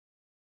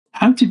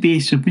How to be a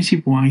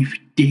submissive wife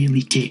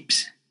daily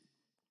tips.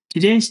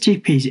 Today's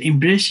tip is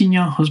embracing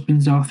your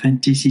husband's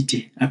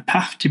authenticity, a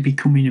path to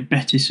becoming a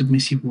better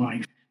submissive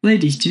wife.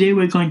 Ladies, today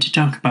we're going to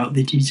talk about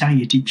the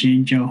desire to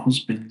change your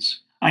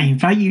husbands. I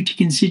invite you to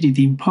consider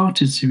the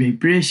importance of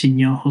embracing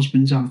your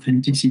husband's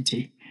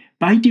authenticity.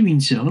 By doing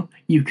so,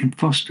 you can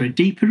foster a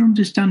deeper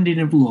understanding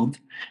of love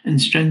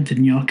and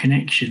strengthen your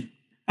connection.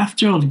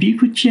 After all, if you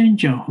could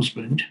change your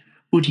husband,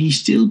 would he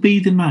still be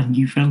the man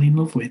you fell in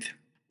love with?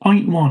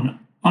 Point 1.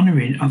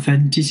 Honouring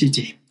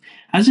authenticity.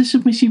 As a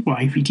submissive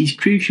wife, it is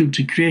crucial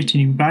to create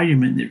an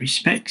environment that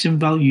respects and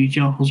values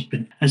your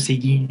husband as the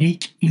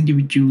unique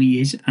individual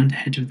he is and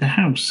head of the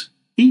house.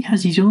 He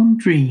has his own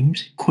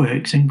dreams,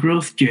 quirks and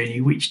growth journey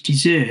which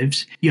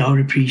deserves your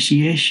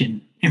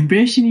appreciation.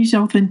 Embracing his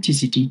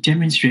authenticity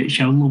demonstrates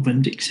your love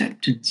and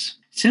acceptance.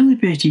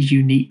 Celebrate his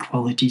unique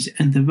qualities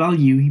and the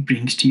value he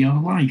brings to your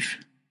life.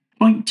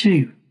 Point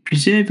 2.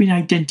 Preserving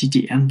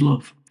identity and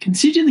love.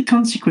 Consider the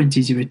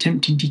consequences of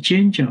attempting to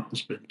change your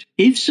husband.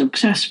 If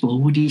successful,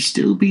 would he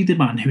still be the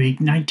man who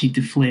ignited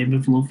the flame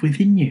of love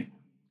within you?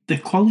 The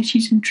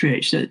qualities and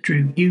traits that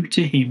drew you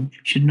to him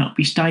should not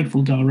be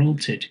stifled or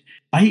altered.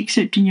 By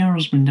accepting your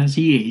husband as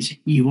he is,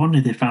 you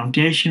honour the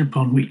foundation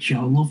upon which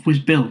your love was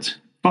built,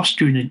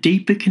 fostering a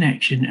deeper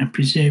connection and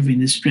preserving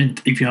the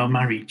strength of your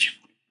marriage.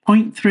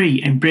 Point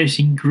 3.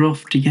 Embracing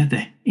growth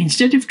together.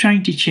 Instead of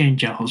trying to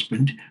change your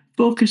husband,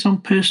 focus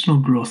on personal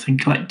growth and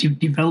collective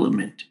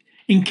development.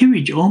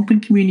 Encourage open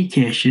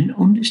communication,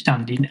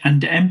 understanding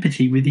and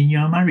empathy within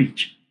your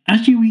marriage.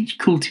 As you each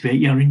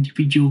cultivate your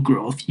individual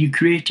growth, you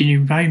create an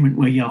environment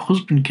where your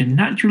husband can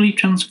naturally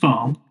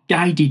transform,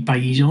 guided by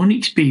his own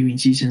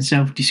experiences and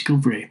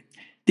self-discovery.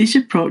 This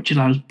approach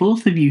allows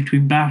both of you to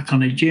embark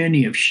on a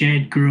journey of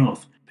shared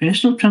growth,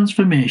 personal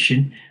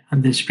transformation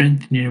and the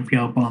strengthening of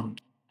your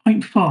bond.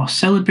 Point 4.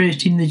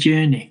 Celebrating the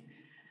journey.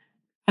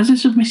 As a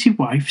submissive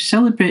wife,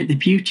 celebrate the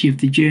beauty of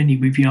the journey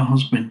with your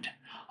husband,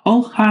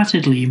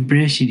 wholeheartedly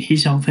embracing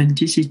his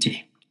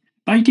authenticity.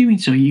 By doing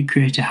so, you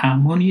create a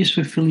harmonious,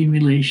 fulfilling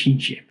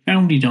relationship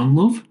founded on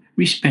love,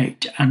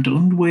 respect, and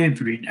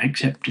unwavering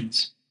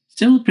acceptance.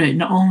 Celebrate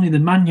not only the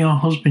man your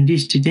husband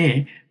is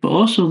today, but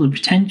also the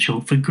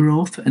potential for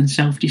growth and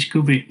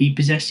self-discovery he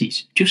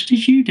possesses, just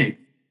as you do.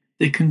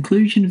 The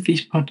conclusion of this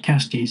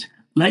podcast is: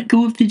 let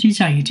go of the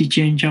desire to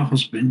change your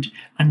husband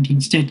and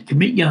instead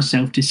commit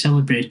yourself to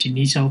celebrating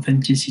his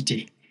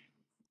authenticity.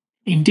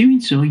 In doing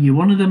so, you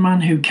honour the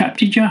man who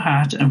captured your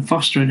heart and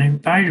foster an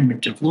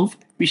environment of love,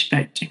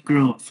 respect and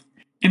growth.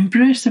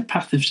 Embrace the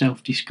path of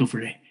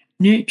self-discovery,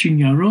 nurturing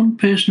your own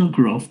personal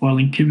growth while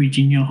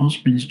encouraging your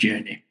husband's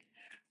journey.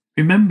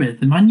 Remember,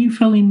 the man you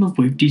fell in love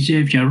with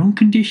deserves your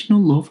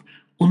unconditional love,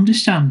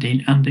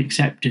 understanding and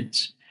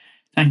acceptance.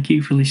 Thank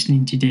you for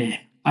listening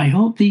today. I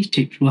hope these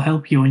tips will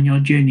help you on your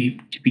journey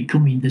to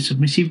becoming the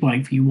submissive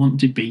wife you want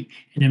to be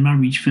in a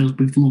marriage filled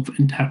with love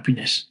and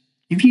happiness.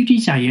 If you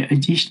desire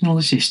additional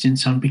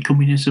assistance on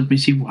becoming a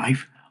submissive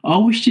wife,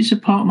 or wish to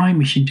support my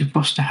mission to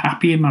foster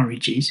happier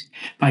marriages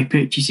by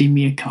purchasing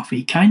me a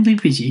coffee, kindly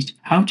visit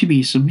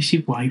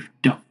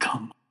howtobeasubmissivewife.com.